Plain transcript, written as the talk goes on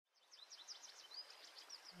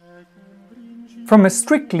From a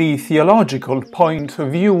strictly theological point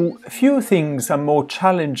of view, few things are more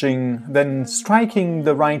challenging than striking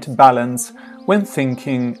the right balance when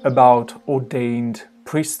thinking about ordained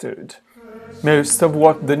priesthood. Most of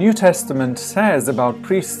what the New Testament says about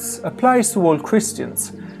priests applies to all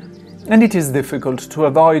Christians, and it is difficult to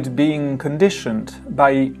avoid being conditioned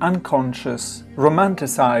by unconscious,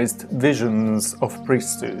 romanticized visions of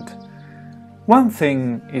priesthood. One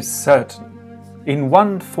thing is certain: in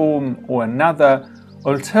one form or another,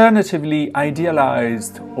 alternatively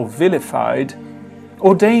idealized or vilified,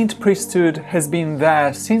 ordained priesthood has been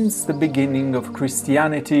there since the beginning of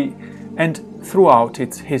Christianity and throughout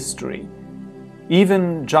its history.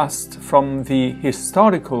 Even just from the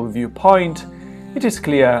historical viewpoint, it is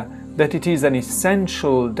clear that it is an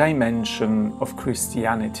essential dimension of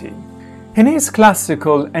Christianity. In his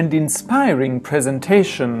classical and inspiring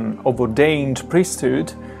presentation of ordained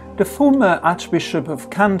priesthood, the former Archbishop of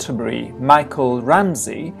Canterbury, Michael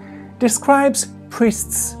Ramsey, describes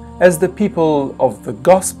priests as the people of the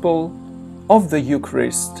Gospel, of the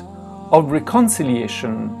Eucharist, of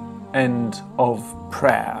reconciliation, and of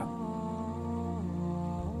prayer.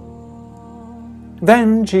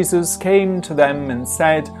 Then Jesus came to them and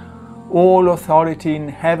said, "All authority in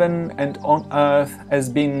heaven and on earth has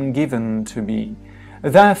been given to me.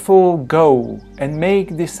 Therefore go and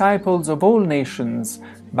make disciples of all nations,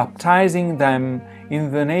 baptizing them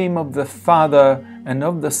in the name of the Father and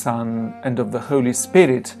of the Son and of the Holy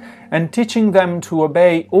Spirit, and teaching them to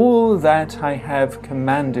obey all that I have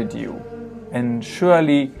commanded you. And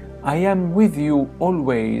surely I am with you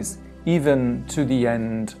always, even to the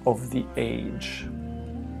end of the age."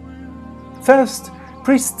 First,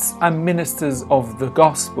 priests are ministers of the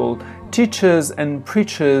gospel, teachers and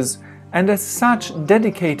preachers, and as such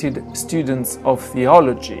dedicated students of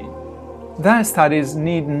theology. Their studies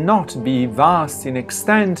need not be vast in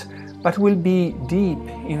extent, but will be deep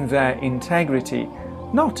in their integrity,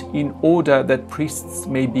 not in order that priests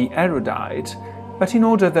may be erudite, but in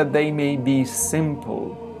order that they may be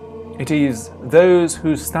simple. It is those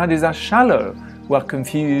whose studies are shallow who are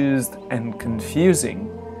confused and confusing.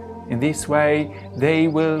 In this way, they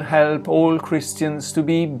will help all Christians to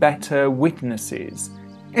be better witnesses.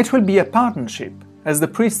 It will be a partnership, as the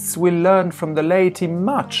priests will learn from the laity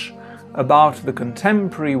much about the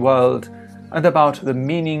contemporary world and about the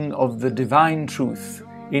meaning of the divine truth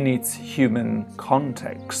in its human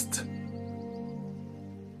context.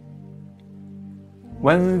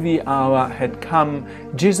 When the hour had come,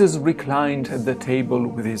 Jesus reclined at the table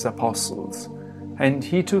with his apostles, and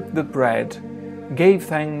he took the bread, gave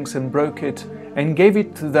thanks and broke it, and gave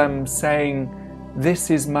it to them, saying, "This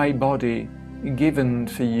is my body, given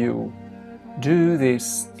for you. Do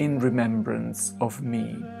this in remembrance of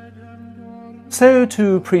me." So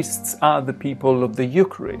too priests are the people of the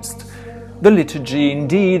Eucharist. The liturgy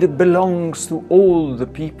indeed belongs to all the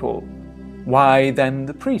people. Why then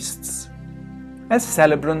the priests? As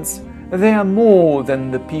celebrants, they are more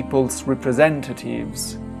than the people's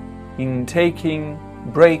representatives. In taking,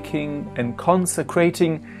 breaking, and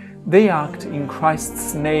consecrating, they act in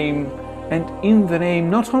Christ's name and in the name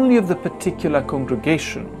not only of the particular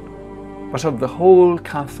congregation, but of the whole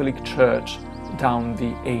Catholic Church down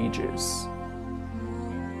the ages.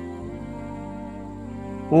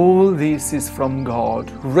 All this is from God,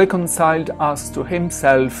 who reconciled us to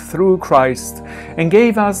himself through Christ and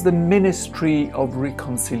gave us the ministry of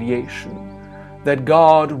reconciliation. That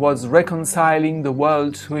God was reconciling the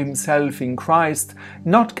world to himself in Christ,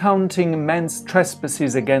 not counting men's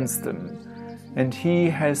trespasses against them. And he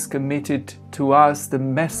has committed to us the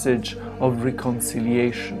message of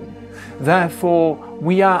reconciliation. Therefore,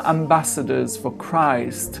 we are ambassadors for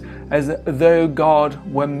Christ, as though God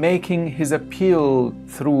were making his appeal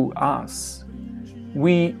through us.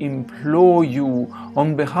 We implore you,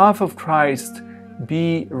 on behalf of Christ,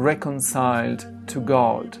 be reconciled to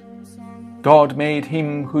God. God made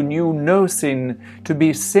him who knew no sin to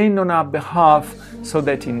be sin on our behalf, so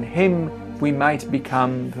that in him we might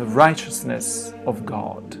become the righteousness of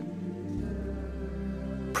God.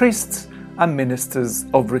 Priests are ministers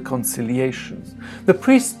of reconciliation. The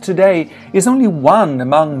priest today is only one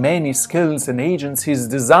among many skills and agencies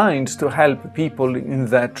designed to help people in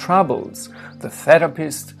their troubles. The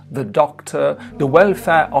therapist, the doctor, the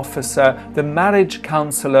welfare officer, the marriage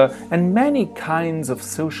counselor, and many kinds of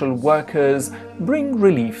social workers bring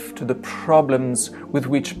relief to the problems with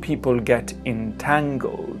which people get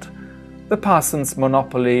entangled. The parson's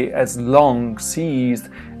monopoly has long ceased,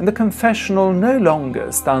 and the confessional no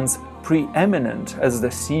longer stands preeminent as the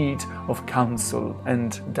seat of counsel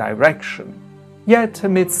and direction. Yet,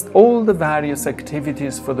 amidst all the various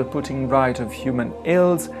activities for the putting right of human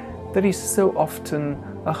ills, there is so often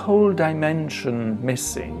a whole dimension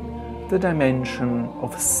missing, the dimension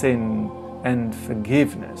of sin and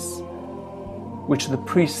forgiveness, which the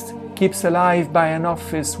priest keeps alive by an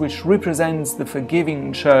office which represents the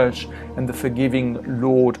forgiving Church and the forgiving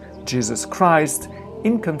Lord Jesus Christ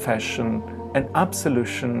in confession and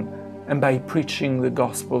absolution, and by preaching the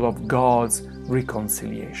gospel of God's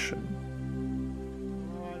reconciliation.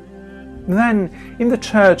 Then, in the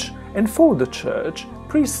Church and for the Church,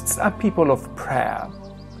 priests are people of prayer.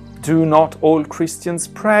 Do not all Christians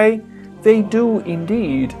pray? They do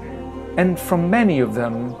indeed, and from many of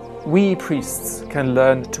them we priests can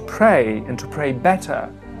learn to pray and to pray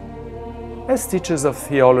better. As teachers of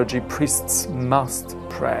theology, priests must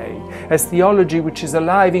pray, as theology which is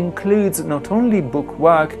alive includes not only book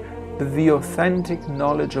work, but the authentic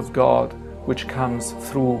knowledge of God which comes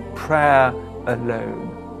through prayer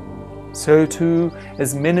alone. So too,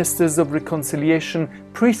 as ministers of reconciliation,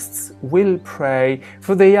 priests will pray,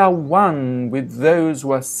 for they are one with those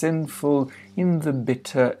who are sinful in the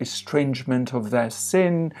bitter estrangement of their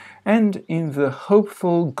sin and in the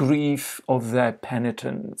hopeful grief of their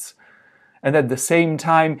penitence. And at the same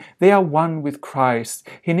time, they are one with Christ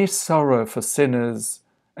in his sorrow for sinners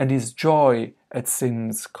and his joy at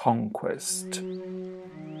sin's conquest.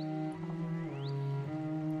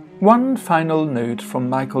 One final note from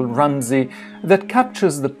Michael Runcie that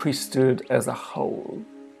captures the priesthood as a whole.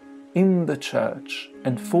 In the Church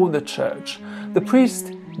and for the Church, the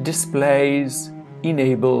priest displays,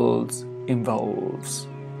 enables, involves.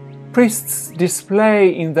 Priests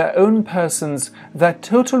display in their own persons that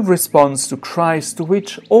total response to Christ to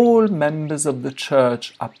which all members of the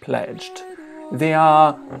Church are pledged. They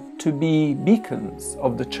are to be beacons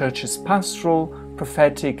of the Church's pastoral,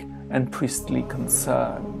 prophetic, and priestly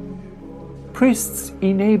concern. Priests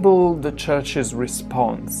enable the Church's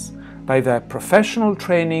response. By their professional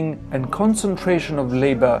training and concentration of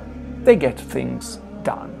labor, they get things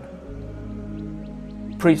done.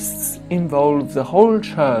 Priests involve the whole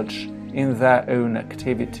Church in their own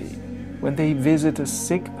activity. When they visit a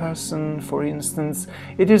sick person, for instance,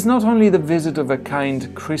 it is not only the visit of a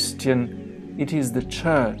kind Christian, it is the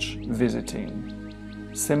Church visiting.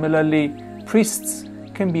 Similarly, priests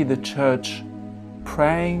can be the Church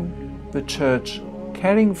praying, the Church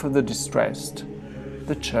caring for the distressed,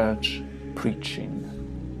 the Church preaching.